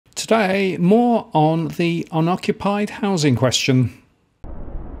Today, more on the unoccupied housing question.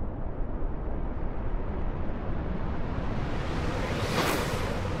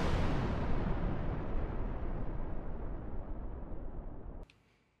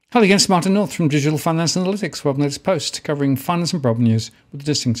 Hello again, Martin North from Digital Finance Analytics, web latest post covering finance and problem news with a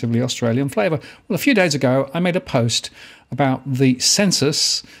distinctively Australian flavour. Well, a few days ago, I made a post about the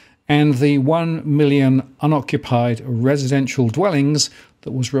census and the 1 million unoccupied residential dwellings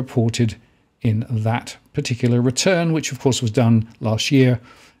that was reported in that particular return, which of course was done last year,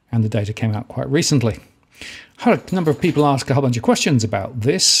 and the data came out quite recently. I had a number of people ask a whole bunch of questions about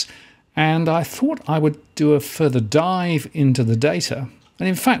this, and I thought I would do a further dive into the data. And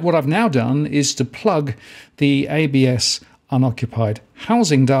in fact, what I've now done is to plug the ABS unoccupied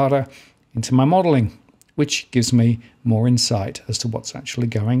housing data into my modelling, which gives me more insight as to what's actually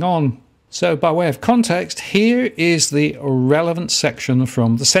going on. So by way of context, here is the relevant section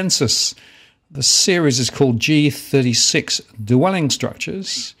from the census. The series is called G36 Dwelling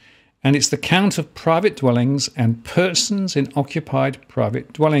Structures, and it's the count of private dwellings and persons in occupied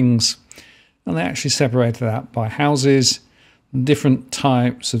private dwellings. And they actually separated out by houses, different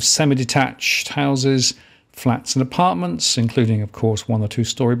types of semi-detached houses, flats and apartments, including, of course, 1 or 2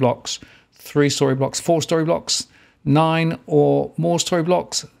 story blocks, 3 story blocks, 4 story blocks, 9 or more story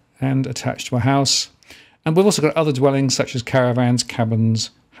blocks, and attached to a house. And we've also got other dwellings such as caravans, cabins,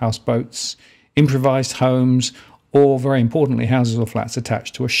 houseboats, improvised homes, or very importantly, houses or flats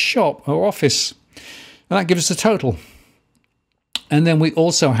attached to a shop or office. And that gives us a total. And then we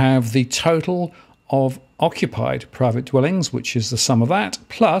also have the total of occupied private dwellings, which is the sum of that,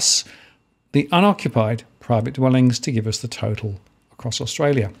 plus the unoccupied private dwellings to give us the total across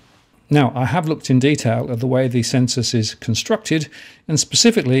Australia. Now, I have looked in detail at the way the census is constructed and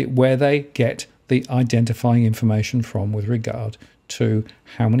specifically where they get the identifying information from with regard to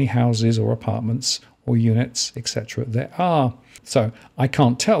how many houses or apartments or units, etc. there are. So I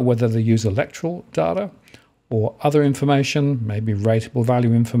can't tell whether they use electoral data or other information, maybe rateable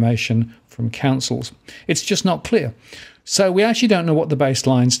value information from councils. It's just not clear. So we actually don't know what the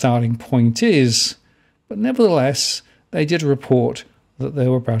baseline starting point is, but nevertheless, they did report that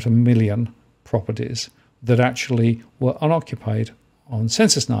there were about 1 million properties that actually were unoccupied on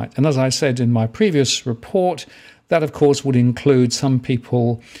census night. And as I said in my previous report, that of course would include some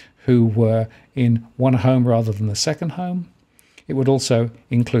people who were in one home rather than the second home. It would also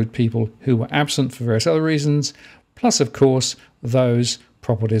include people who were absent for various other reasons, plus, of course, those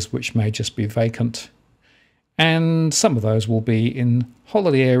properties which may just be vacant. And some of those will be in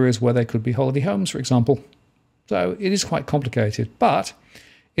holiday areas where they could be holiday homes, for example. So it is quite complicated, but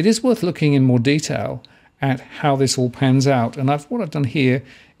it is worth looking in more detail at how this all pans out. And what I've done here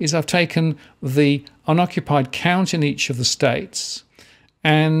is I've taken the unoccupied count in each of the states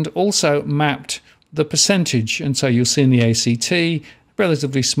and also mapped the percentage. And so you'll see in the ACT,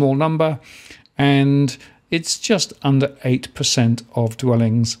 relatively small number, and it's just under 8% of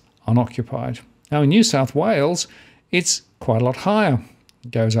dwellings unoccupied. Now in New South Wales, it's quite a lot higher. It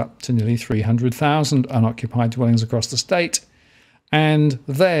goes up to nearly 300,000 unoccupied dwellings across the state. And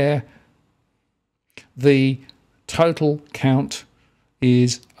there, the total count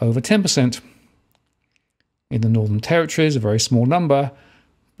is over 10%. In the Northern Territory, it's a very small number,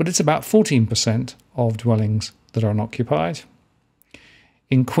 but it's about 14% of dwellings that are unoccupied.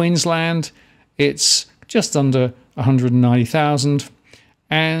 In Queensland, it's just under 190,000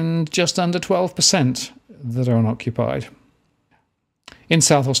 and just under 12% that are unoccupied. In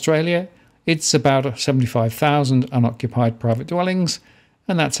South Australia, it's about 75,000 unoccupied private dwellings,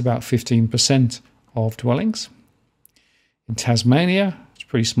 and that's about 15% of dwellings. In Tasmania, it's a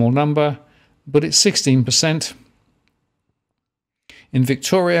pretty small number, but it's 16%. In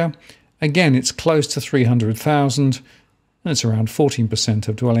Victoria, again, it's close to 300,000, and it's around 14%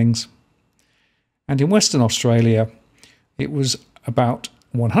 of dwellings. And in Western Australia, it was about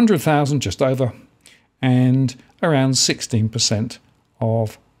 100,000, just over, and around 16%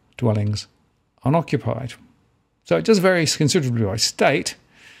 of dwellings unoccupied. So it does vary considerably by state,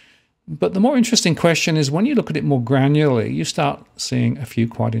 but the more interesting question is when you look at it more granularly, you start seeing a few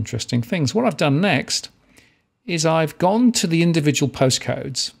quite interesting things. What I've done next is I've gone to the individual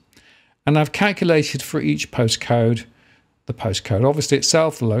postcodes and I've calculated for each postcode, the postcode obviously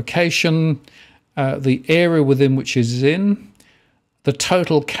itself, the location, the area within which it is in, the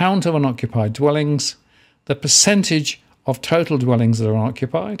total count of unoccupied dwellings, the percentage of total dwellings that are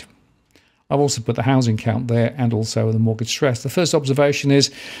unoccupied. I've also put the housing count there and also the mortgage stress. The first observation is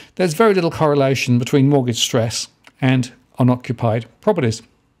there's very little correlation between mortgage stress and unoccupied properties.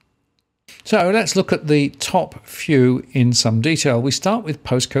 So let's look at the top few in some detail. We start with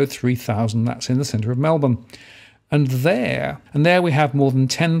postcode 3000, that's in the centre of Melbourne. And there we have more than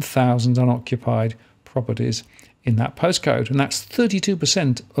 10,000 unoccupied properties in that postcode, and that's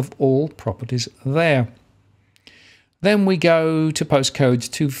 32% of all properties there. Then we go to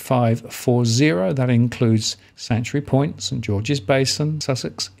postcode 2540, that includes Sanctuary Point, St George's Basin,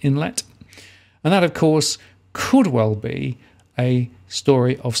 Sussex Inlet. And that, of course, could well be a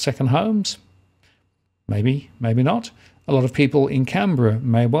story of second homes. Maybe, maybe not. A lot of people in Canberra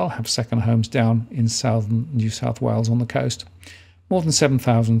may well have second homes down in southern New South Wales on the coast. More than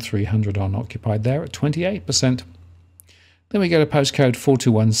 7,300 unoccupied there at 28%. Then we go to postcode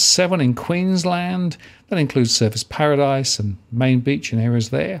 4217 in Queensland. That includes Surfers Paradise and Main Beach and areas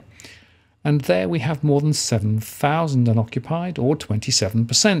there. And there we have more than 7,000 unoccupied, or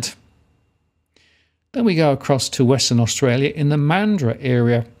 27%. Then we go across to Western Australia in the Mandurah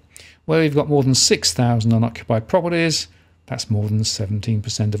area, where we've got more than 6,000 unoccupied properties. That's more than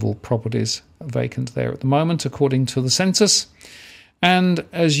 17% of all properties vacant there at the moment, according to the census. And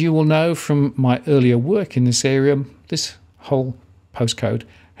as you will know from my earlier work in this area, this whole postcode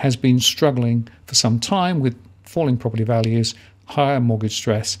has been struggling for some time with falling property values, higher mortgage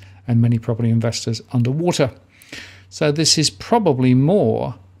stress, and many property investors underwater. So this is probably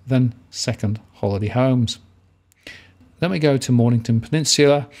more than second holiday homes. Then we go to Mornington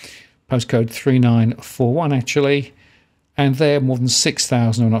Peninsula, postcode 3941 actually, and there more than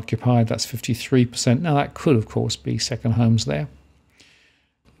 6,000 unoccupied, that's 53%. Now that could of course be second homes there.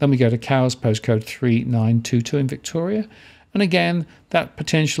 Then we go to Cowes, postcode 3922 in Victoria. And again, that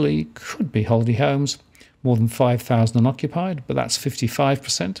potentially could be holiday homes, more than 5,000 unoccupied, but that's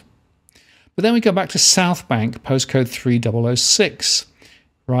 55%. But then we go back to South Bank, postcode 3006,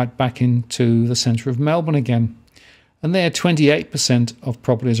 right back into the centre of Melbourne again. And there, 28% of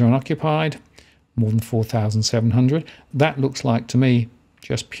properties are unoccupied, more than 4,700. That looks like, to me,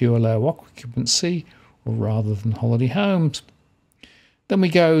 just pure low occupancy, or rather than holiday homes. Then we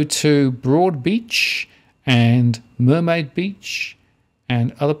go to Broad Beach and Mermaid Beach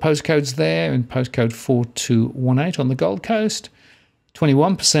and other postcodes there in postcode 4218 on the Gold Coast.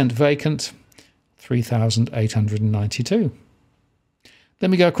 21% vacant, 3,892.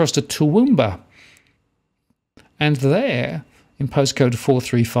 Then we go across to Toowoomba, and there in postcode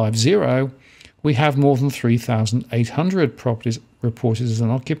 4350 we have more than 3,800 properties reported as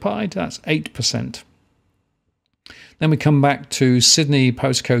unoccupied. That's 8%. Then we come back to Sydney,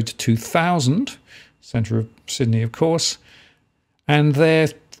 postcode 2000, centre of Sydney, of course, and there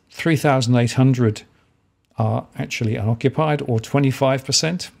 3,800 are actually unoccupied, or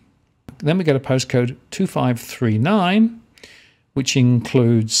 25%. Then we go to postcode 2539, which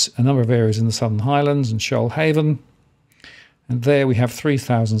includes a number of areas in the Southern Highlands and Shoalhaven. And there we have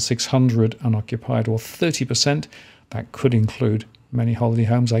 3,600 unoccupied, or 30%. That could include many holiday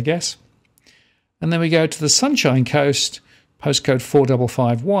homes, I guess. And then we go to the Sunshine Coast, postcode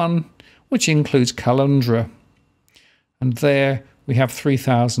 4551, which includes Caloundra. And there we have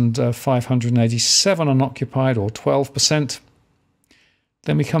 3,587 unoccupied, or 12%.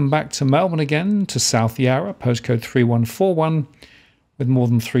 Then we come back to Melbourne again, to South Yarra, postcode 3141, with more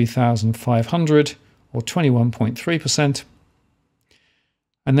than 3,500, or 21.3%.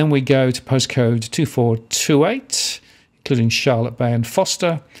 And then we go to postcode 2428, including Charlotte Bay and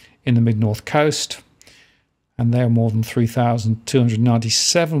Foster, in the mid-north coast. And there more than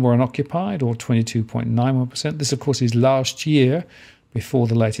 3,297 were unoccupied, or 22.91%. This, of course, is last year, before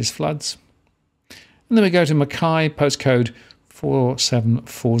the latest floods. And then we go to Mackay, postcode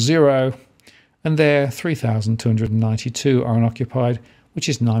 4740, and there 3,292 are unoccupied, which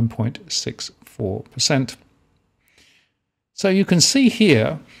is 9.64%. So you can see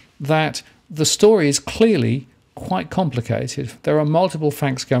here that the story is clearly quite complicated. There are multiple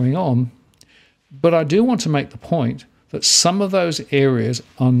facts going on, but I do want to make the point that some of those areas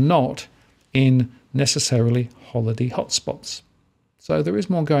are not in necessarily holiday hotspots. So there is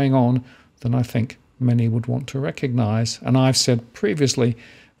more going on than I think many would want to recognise. And I've said previously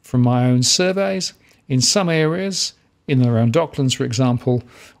from my own surveys, in some areas, in and around Docklands, for example,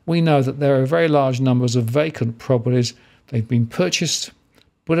 we know that there are very large numbers of vacant properties. They've been purchased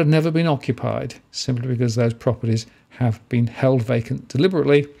but have never been occupied, simply because those properties have been held vacant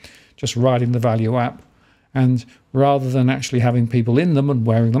deliberately, just riding the value up, and rather than actually having people in them and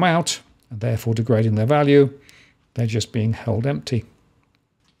wearing them out, and therefore degrading their value, they're just being held empty.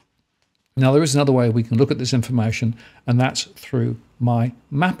 Now, there is another way we can look at this information, and that's through my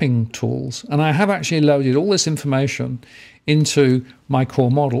mapping tools. And I have actually loaded all this information into my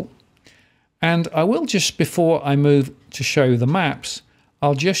core model. And I will, just before I move to show you the maps,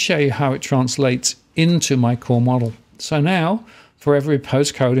 I'll just show you how it translates into my core model. So now, for every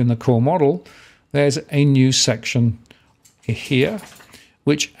postcode in the core model, there's a new section here,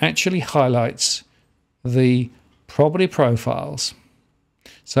 which actually highlights the property profiles.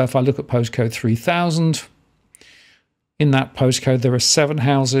 So if I look at postcode 3000, in that postcode there are 7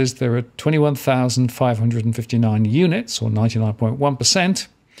 houses, there are 21,559 units, or 99.1%.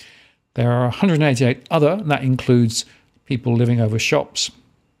 There are 188 other, and that includes people living over shops.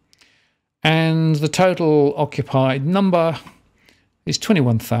 And the total occupied number is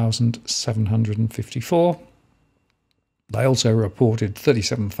 21,754. They also reported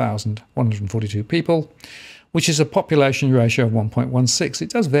 37,142 people, which is a population ratio of 1.16. It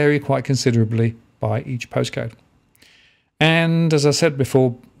does vary quite considerably by each postcode. And as I said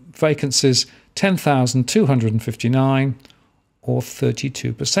before, vacancies 10,259, or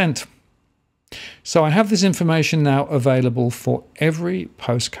 32%. So I have this information now available for every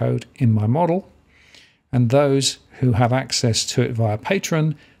postcode in my model, and those who have access to it via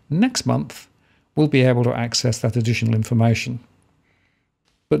Patreon next month will be able to access that additional information.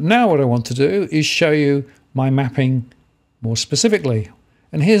 But now what I want to do is show you my mapping more specifically.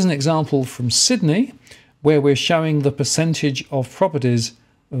 And here's an example from Sydney where we're showing the percentage of properties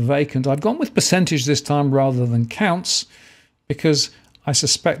vacant. I've gone with percentage this time rather than counts because I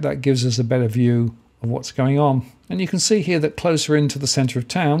suspect that gives us a better view of what's going on. And you can see here that closer into the centre of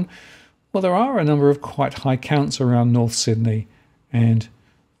town, well, there are a number of quite high counts around North Sydney and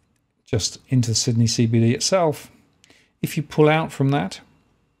just into Sydney CBD itself. If you pull out from that,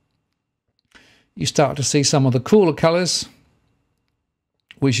 you start to see some of the cooler colours,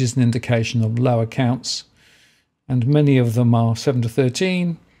 which is an indication of lower counts, and many of them are 7 to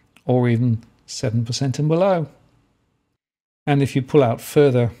 13 or even 7% and below. And if you pull out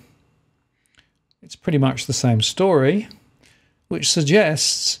further, it's pretty much the same story, which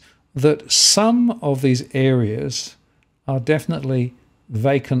suggests that some of these areas are definitely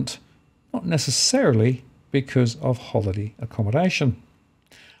vacant, not necessarily because of holiday accommodation.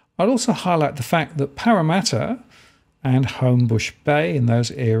 I'd also highlight the fact that Parramatta and Homebush Bay in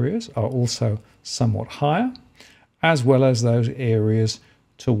those areas are also somewhat higher, as well as those areas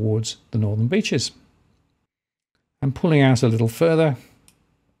towards the northern beaches. And pulling out a little further,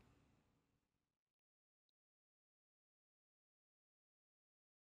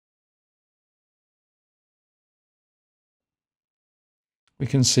 we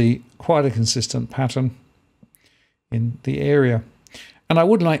can see quite a consistent pattern in the area. And I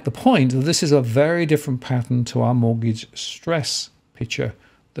would like the point that this is a very different pattern to our mortgage stress picture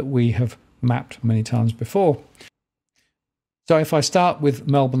that we have mapped many times before. So if I start with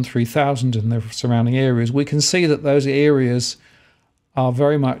Melbourne 3000 and the surrounding areas, we can see that those areas are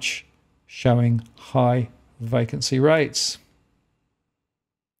very much showing high vacancy rates.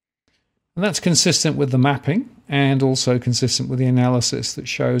 And that's consistent with the mapping and also consistent with the analysis that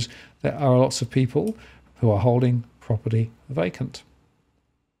shows there are lots of people who are holding property vacant.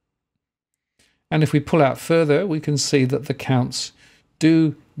 And if we pull out further, we can see that the counts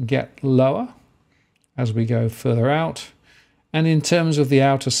do get lower as we go further out. And in terms of the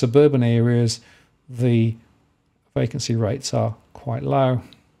outer suburban areas, the vacancy rates are quite low.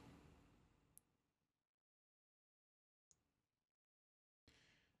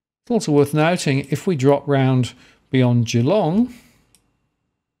 It's also worth noting, if we drop round beyond Geelong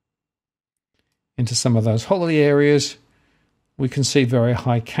into some of those holiday areas, we can see very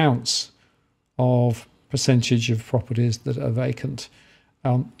high counts of percentage of properties that are vacant.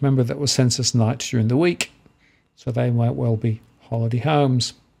 Remember, that was census night during the week, so they might well be holiday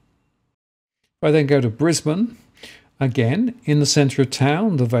homes. If I then go to Brisbane, again, in the centre of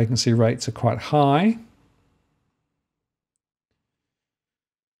town, the vacancy rates are quite high.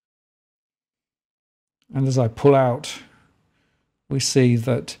 And as I pull out, we see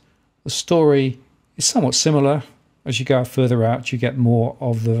that the story is somewhat similar. As you go further out, you get more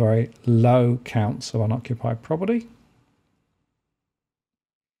of the very low counts of unoccupied property.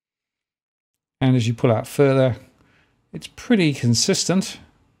 And as you pull out further, it's pretty consistent.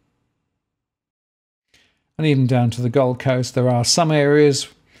 And even down to the Gold Coast, there are some areas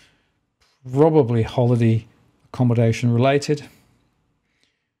probably holiday accommodation related.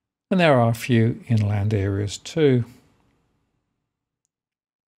 And there are a few inland areas too.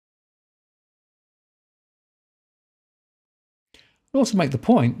 I also make the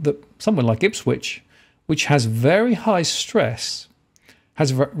point that somewhere like Ipswich, which has very high stress,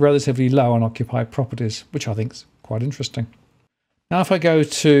 has relatively low unoccupied properties, which I think is quite interesting. Now if I go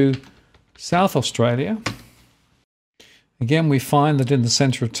to South Australia, again we find that in the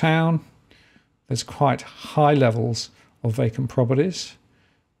centre of town there's quite high levels of vacant properties.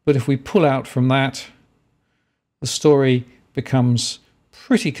 But if we pull out from that, the story becomes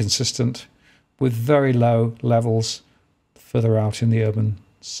pretty consistent with very low levels further out in the urban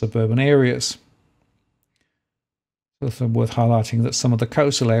suburban areas. It's also worth highlighting that some of the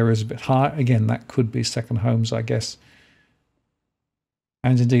coastal areas are a bit high. Again, that could be second homes, I guess.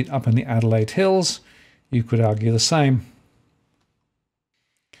 And indeed, up in the Adelaide Hills, you could argue the same.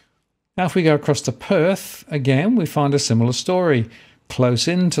 Now, if we go across to Perth, again, we find a similar story. Close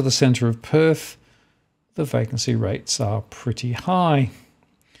into the centre of Perth, the vacancy rates are pretty high.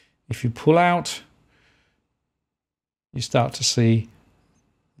 If you pull out, you start to see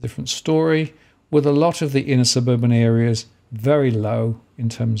a different story, with a lot of the inner suburban areas very low in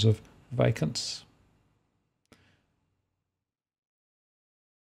terms of vacants.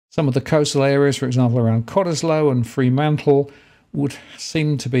 Some of the coastal areas, for example, around Cottesloe and Fremantle, would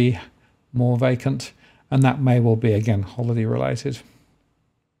seem to be more vacant, and that may well be, again, holiday related.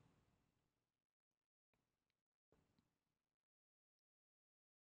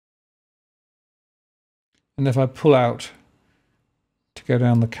 And if I pull out to go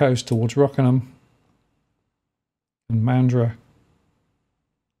down the coast towards Rockingham and Mandurah,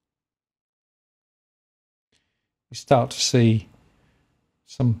 you start to see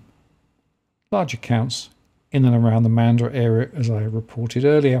some larger counts in and around the Mandurah area, as I reported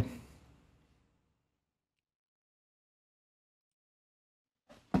earlier.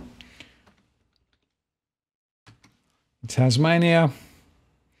 In Tasmania,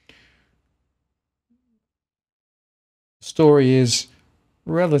 the story is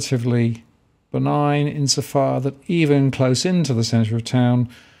relatively benign insofar that even close into the centre of town,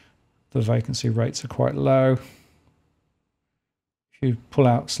 the vacancy rates are quite low. If you pull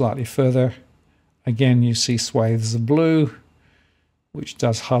out slightly further, again you see swathes of blue, which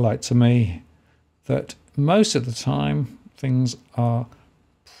does highlight to me that most of the time things are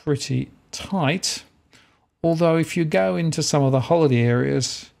pretty tight. Although if you go into some of the holiday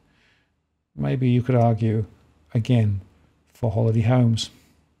areas, maybe you could argue, again, for holiday homes.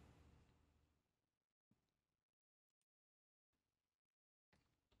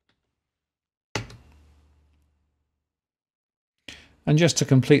 And just to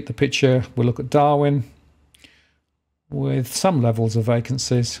complete the picture, we'll look at Darwin with some levels of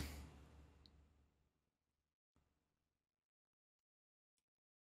vacancies.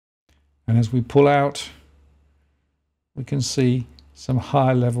 And as we pull out, we can see some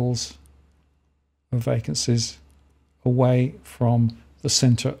high levels of vacancies away from the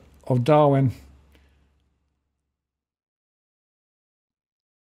centre of Darwin.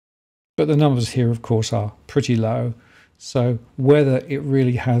 But the numbers here, of course, are pretty low. So whether it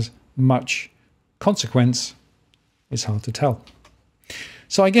really has much consequence is hard to tell.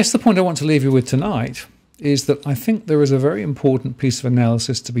 So I guess the point I want to leave you with tonight is that I think there is a very important piece of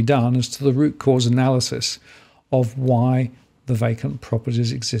analysis to be done as to the root cause analysis of why the vacant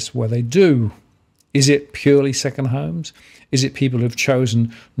properties exist where they do. Is it purely second homes? Is it people who've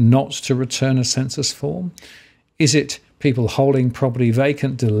chosen not to return a census form? Is it people holding property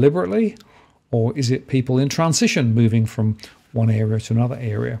vacant deliberately? Or is it people in transition moving from one area to another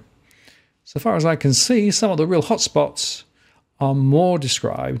area? So far as I can see, some of the real hotspots are more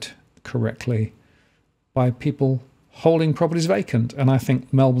described correctly by people holding properties vacant. And I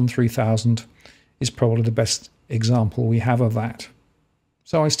think Melbourne 3000 is probably the best example we have of that.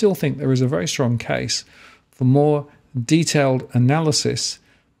 So I still think there is a very strong case for more detailed analysis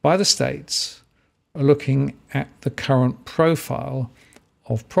by the states looking at the current profile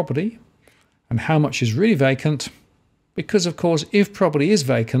of property and how much is really vacant, because of course if property is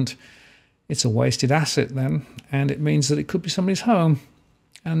vacant, it's a wasted asset then, and it means that it could be somebody's home.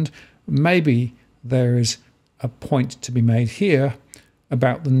 And maybe there is a point to be made here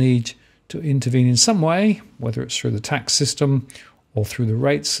about the need to intervene in some way, whether it's through the tax system or through the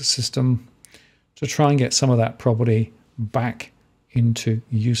rates system, to try and get some of that property back into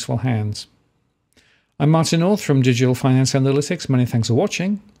useful hands. I'm Martin North from Digital Finance Analytics. Many thanks for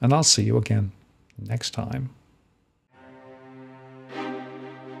watching, and I'll see you again next time.